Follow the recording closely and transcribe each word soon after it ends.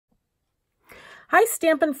Hi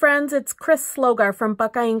Stampin' Friends, it's Chris Slogar from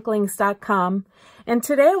BuckeyeInklings.com, and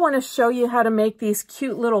today I want to show you how to make these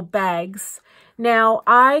cute little bags. Now,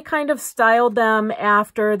 I kind of styled them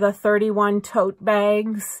after the 31 tote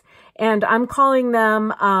bags, and I'm calling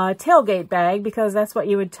them a tailgate bag because that's what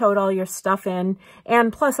you would tote all your stuff in,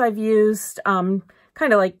 and plus I've used kind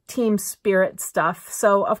of like team spirit stuff.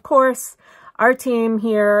 So, of course, our team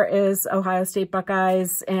here is Ohio State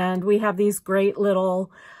Buckeyes, and we have these great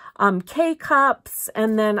little K-cups,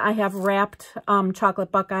 and then I have wrapped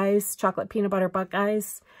chocolate Buckeyes, chocolate peanut butter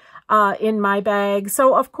Buckeyes in my bag.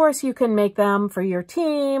 So, of course, you can make them for your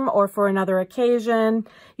team or for another occasion.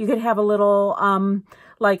 You could have a little,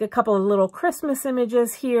 like a couple of little Christmas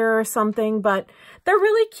images here or something, but they're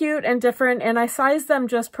really cute and different, and I sized them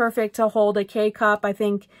just perfect to hold a K-cup. I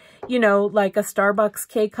think, you know, like a Starbucks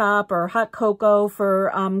K-cup or hot cocoa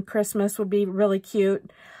for Christmas would be really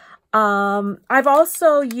cute. I've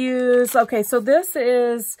also used, okay, so this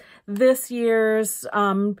is this year's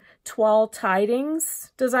Twelve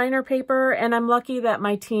Tidings designer paper, and I'm lucky that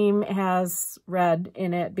my team has red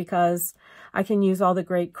in it because I can use all the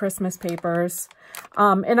great Christmas papers.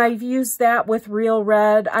 And I've used that with real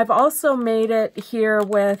red. I've also made it here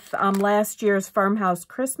with last year's Farmhouse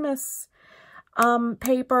Christmas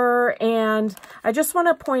paper, and I just want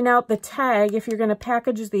to point out the tag if you're going to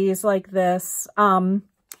package these like this.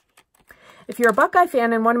 If you're a Buckeye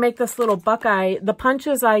fan and want to make this little Buckeye, the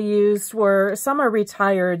punches I used were, some are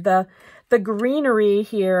retired. The greenery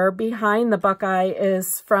here behind the Buckeye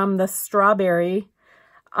is from the strawberry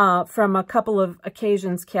from a couple of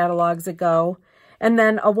occasions catalogs ago. And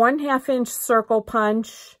then a 1/2 inch circle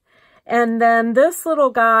punch. And then this little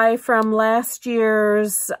guy from last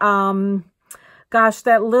year's, gosh,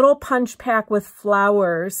 that little punch pack with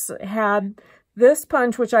flowers had this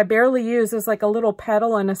punch, which I barely use, is like a little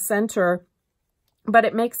petal in a center, but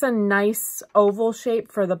it makes a nice oval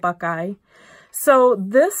shape for the Buckeye. So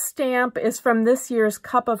this stamp is from this year's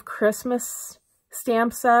Cup of Christmas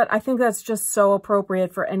stamp set. I think that's just so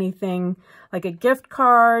appropriate for anything like a gift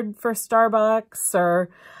card for Starbucks or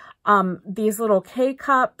these little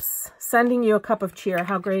K-cups, sending you a cup of cheer.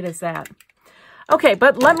 How great is that? Okay,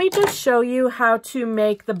 but let me just show you how to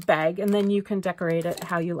make the bag, and then you can decorate it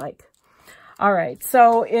how you like. All right,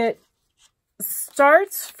 so it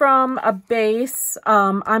starts from a base.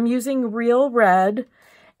 I'm using real red,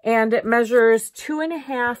 and it measures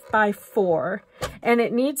 2.5 by 4, and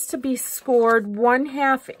it needs to be scored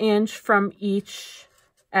 1/2 inch from each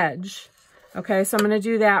edge. Okay, so I'm going to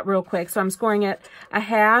do that real quick. So I'm scoring at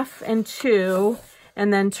 1/2 and 2,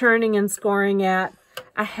 and then turning and scoring at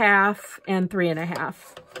 1/2 and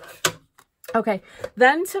 3.5. Okay,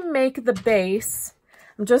 then to make the base,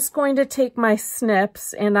 I'm just going to take my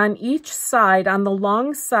snips, and on each side, on the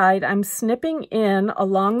long side, I'm snipping in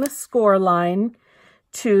along the score line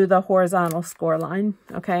to the horizontal score line.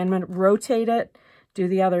 Okay, I'm going to rotate it, do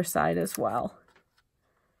the other side as well.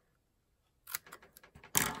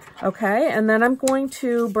 Okay, and then I'm going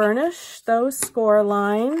to burnish those score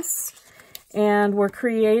lines, and we're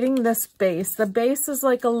creating this base. The base is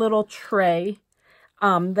like a little tray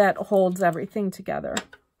that holds everything together.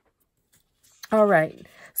 All right,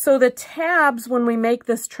 so the tabs when we make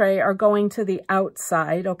this tray are going to the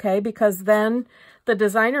outside, okay, because then the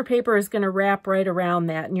designer paper is going to wrap right around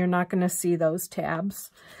that and you're not going to see those tabs.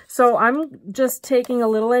 So I'm just taking a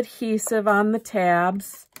little adhesive on the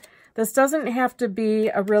tabs. This doesn't have to be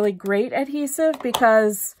a really great adhesive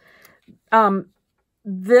because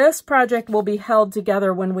this project will be held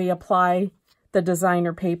together when we apply the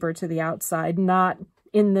designer paper to the outside, not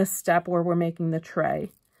in this step where we're making the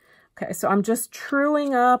tray. Okay, so I'm just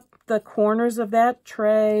truing up the corners of that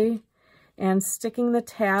tray and sticking the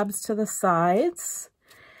tabs to the sides.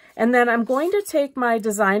 And then I'm going to take my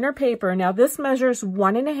designer paper. Now this measures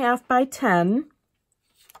 1.5 by 10.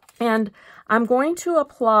 And I'm going to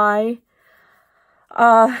apply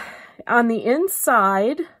on the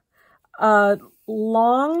inside a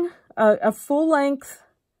full-length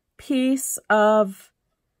piece of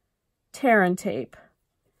tear and tape.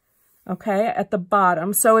 Okay, at the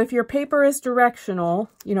bottom. So if your paper is directional,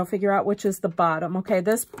 you know, figure out which is the bottom. Okay,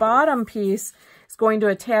 this bottom piece is going to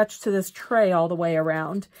attach to this tray all the way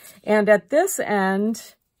around. And at this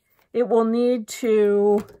end, it will need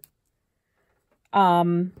to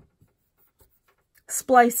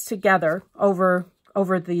splice together over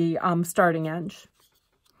the starting edge.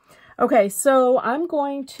 Okay, so I'm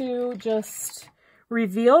going to just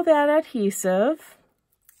reveal that adhesive.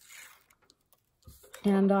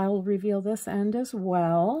 And I'll reveal this end as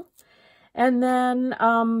well. And then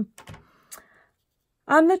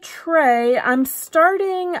On the tray, I'm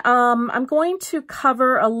going to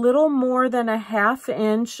cover a little more than a 1/2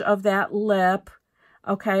 inch of that lip,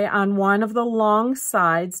 okay, on one of the long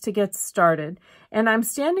sides to get started. And I'm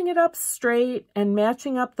standing it up straight and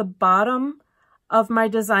matching up the bottom of my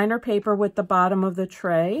designer paper with the bottom of the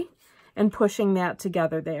tray and pushing that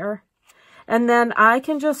together there. And then I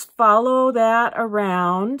can just follow that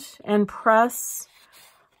around and press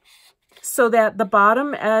so that the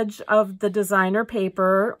bottom edge of the designer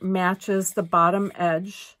paper matches the bottom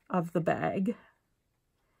edge of the bag.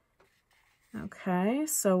 Okay,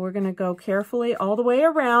 so we're going to go carefully all the way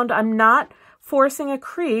around. I'm not forcing a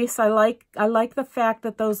crease. I like the fact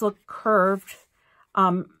that those look curved.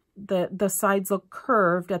 The sides look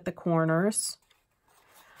curved at the corners.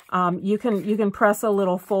 You can press a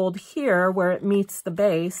little fold here where it meets the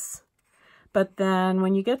base. But then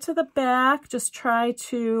when you get to the back, just try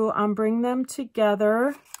to bring them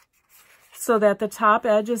together so that the top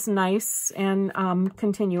edge is nice and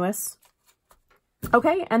continuous.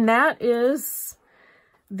 Okay, and that is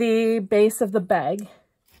the base of the bag.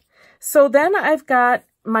 So then I've got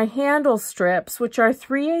my handle strips, which are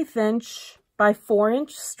 3/8 inch by 4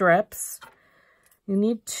 inch strips. You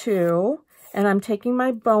need 2. And I'm taking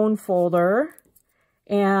my bone folder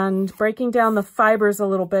and breaking down the fibers a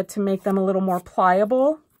little bit to make them a little more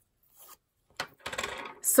pliable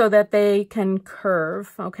so that they can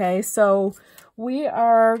curve, okay? So we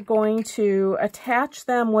are going to attach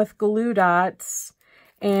them with glue dots,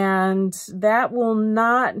 and that will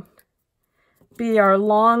not be our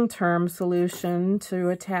long-term solution to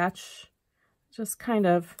attach, just kind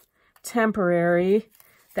of temporary.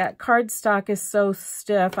 That cardstock is so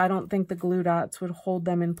stiff, I don't think the glue dots would hold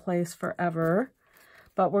them in place forever.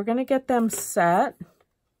 But we're going to get them set.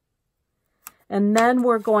 And then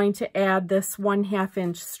we're going to add this 1/2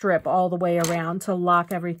 inch strip all the way around to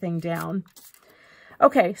lock everything down.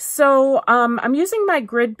 Okay, so I'm using my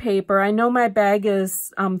grid paper. I know my bag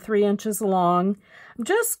is 3 inches long. I'm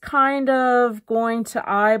just kind of going to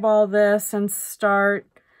eyeball this and start.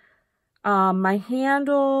 My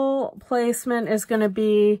handle placement is going to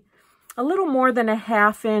be a little more than a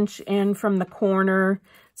 1/2 inch in from the corner.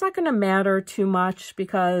 It's not going to matter too much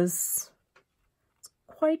because it's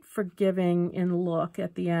quite forgiving in look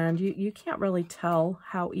at the end. You can't really tell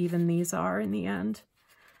how even these are in the end.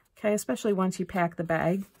 Okay, especially once you pack the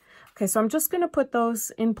bag. Okay, so I'm just going to put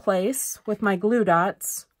those in place with my glue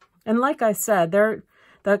dots. And like I said, the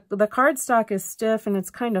cardstock is stiff and it's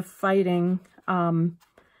kind of fighting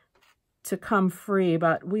to come free,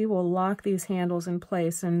 but we will lock these handles in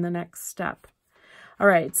place in the next step. All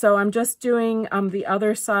right, so I'm just doing the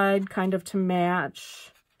other side kind of to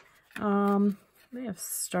match. They have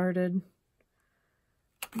started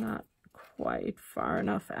not quite far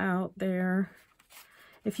enough out there.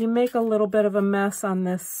 If you make a little bit of a mess on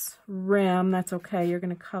this rim, that's okay. You're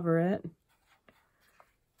going to cover it.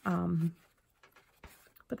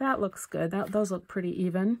 But that looks good. Those look pretty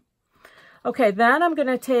even. Okay, then I'm going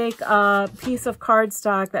to take a piece of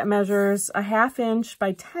cardstock that measures a 1/2 inch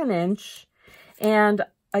by 10 inch. And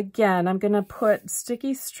again, I'm going to put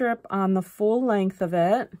sticky strip on the full length of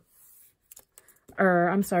it. Or,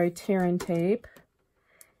 I'm sorry, tear and tape.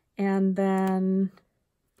 And then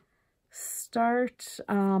start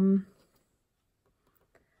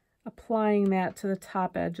applying that to the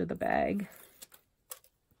top edge of the bag.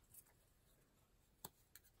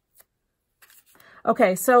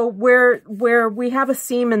 Okay, so where we have a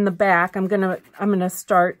seam in the back, I'm gonna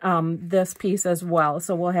start this piece as well.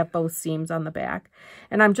 So we'll have both seams on the back.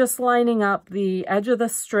 And I'm just lining up the edge of the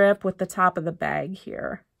strip with the top of the bag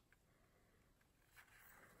here.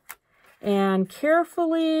 And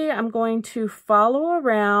carefully, I'm going to follow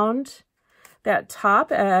around that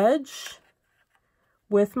top edge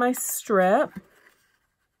with my strip.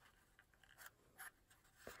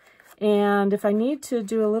 And if I need to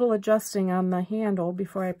do a little adjusting on the handle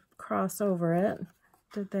before I cross over it,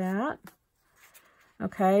 did that.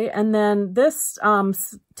 Okay, and then this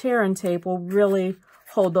tear and tape will really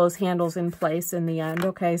hold those handles in place in the end.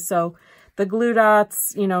 Okay, so the glue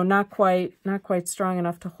dots, you know, not quite strong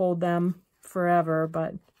enough to hold them forever,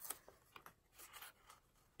 but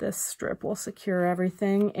this strip will secure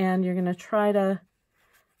everything. And you're going to try to,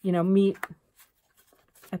 you know, meet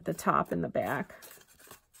at the top and the back.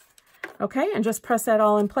 Okay, and just press that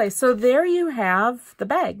all in place. So there you have the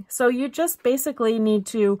bag. So you just basically need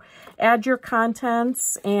to add your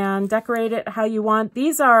contents and decorate it how you want.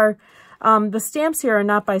 These are, the stamps here are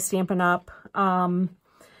not by Stampin' Up.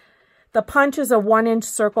 The punch is a 1-inch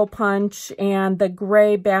circle punch, and the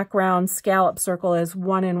gray background scallop circle is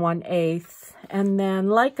 1 1/8. And then,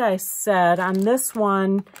 like I said, on this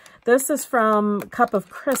one, This is from Cup of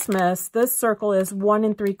Christmas. This circle is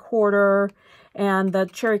 1 3/4, and the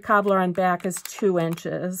cherry cobbler on back is 2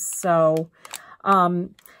 inches. So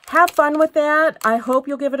have fun with that. I hope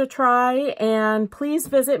you'll give it a try, and please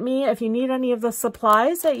visit me if you need any of the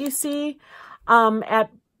supplies that you see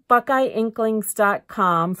at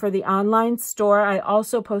BuckeyeInklings.com for the online store. I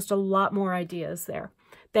also post a lot more ideas there.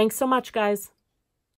 Thanks so much, guys.